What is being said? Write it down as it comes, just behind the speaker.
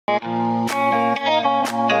Hey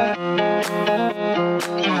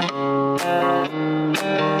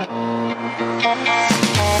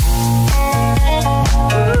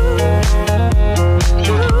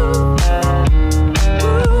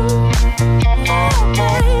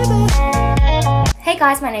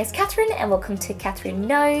guys, my name is Katherine and welcome to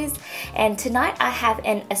KatherineKnows, and tonight I have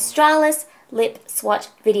an Australis lip swatch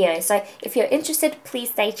video, so if you're interested, please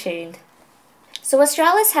stay tuned. So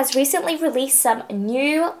Australis has recently released some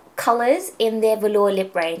new colours in their velour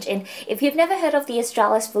lip range, and if you've never heard of the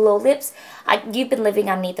Australis VelourLips, you've been living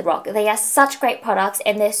underneath the rock. They are such great products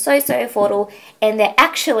and they're so affordable, and they're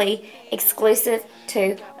actually exclusive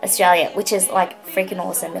to Australia, which is like freaking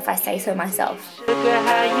awesome if I say so myself. Sugar,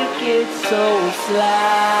 how you get so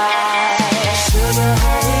fly. Sugar,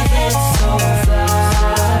 how you get so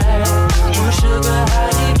fly. Oh, sugar, how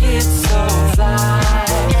you get so fly.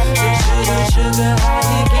 Sugar, how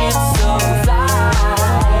you get so fly.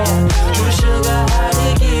 Oh, sugar, how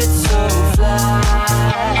you get so fly.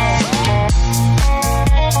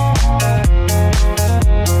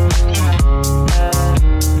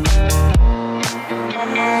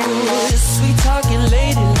 Sweet talking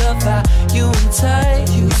lady, love how you entice.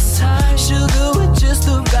 Sugar with just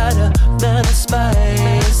the right amount of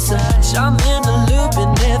spice. I'm in the loop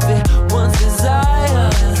and everyone's desire.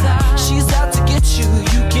 She's out to get you,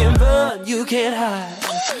 you can't run, you can't hide.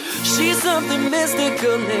 She's something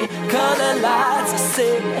mystical, they call her lights. I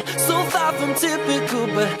say, so far from typical,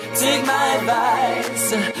 but take my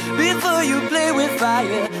advice. Before you play with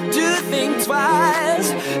fire, do think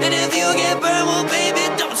twice. And if you get burned, well baby,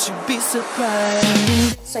 don't you be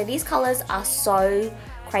surprised. So these colours are so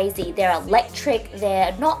crazy. They're electric,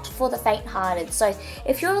 they're not for the faint-hearted. So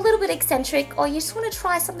if you're a little bit eccentric or you just want to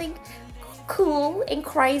try something cool and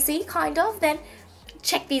crazy, kind of, then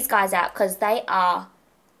check these guys out because they are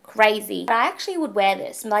crazy. I actually would wear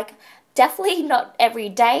this, like, definitely not every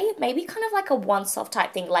day, maybe kind of like a once-off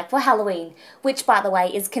type thing, like for Halloween, which by the way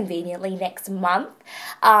is conveniently next month.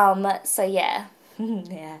 So yeah.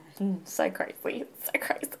 Yeah, so crazy, so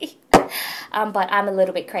crazy. But I'm a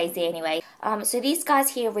little bit crazy anyway. So these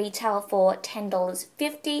guys here retail for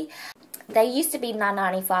 $10.50. They used to be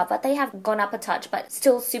 $9.95, but they have gone up a touch, but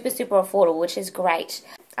still super affordable, which is great.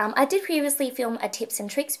 I did previously film a tips and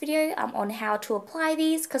tricks video on how to apply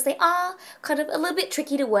these because they are kind of a little bit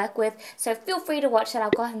tricky to work with, so feel free to watch that. I'll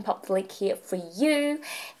go ahead and pop the link here for you.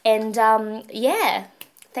 And yeah,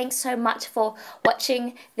 thanks so much for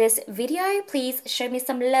watching this video. Please show me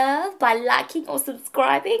some love by liking or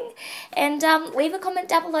subscribing, and leave a comment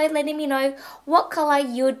down below letting me know what colour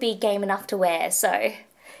you would be game enough to wear. So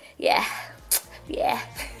yeah.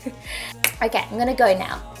 Okay, I'm gonna go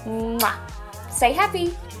now. Mwah. Stay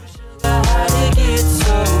happy.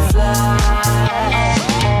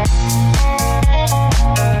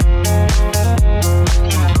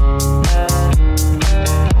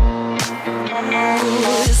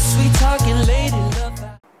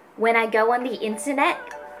 When I go on the internet,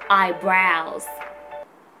 I browse.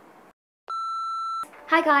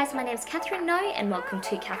 Hi guys, my name is KatherineKnows and welcome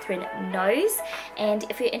to KatherineKnows. And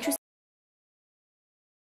if you're interested,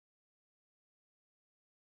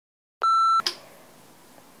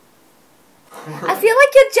 I feel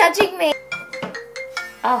like you're judging me.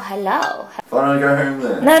 Oh, hello. Why don't I go home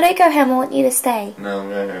then? No, don't go home. I want you to stay. No, I'm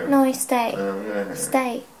going home. No, stay. No, I'm going home.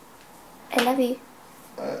 Stay. I love you.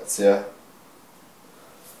 See ya.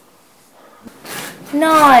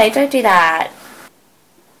 No, don't do that.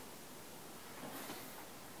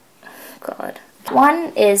 God.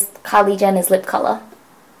 One is Kylie Jenner's lip colour.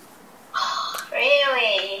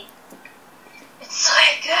 Really? It's so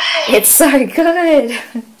good. It's so good.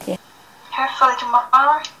 Yeah. Hopefully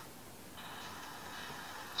tomorrow.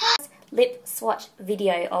 Lip swatch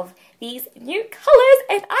video of these new colours,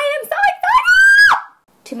 and I am so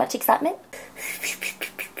excited! Too much excitement?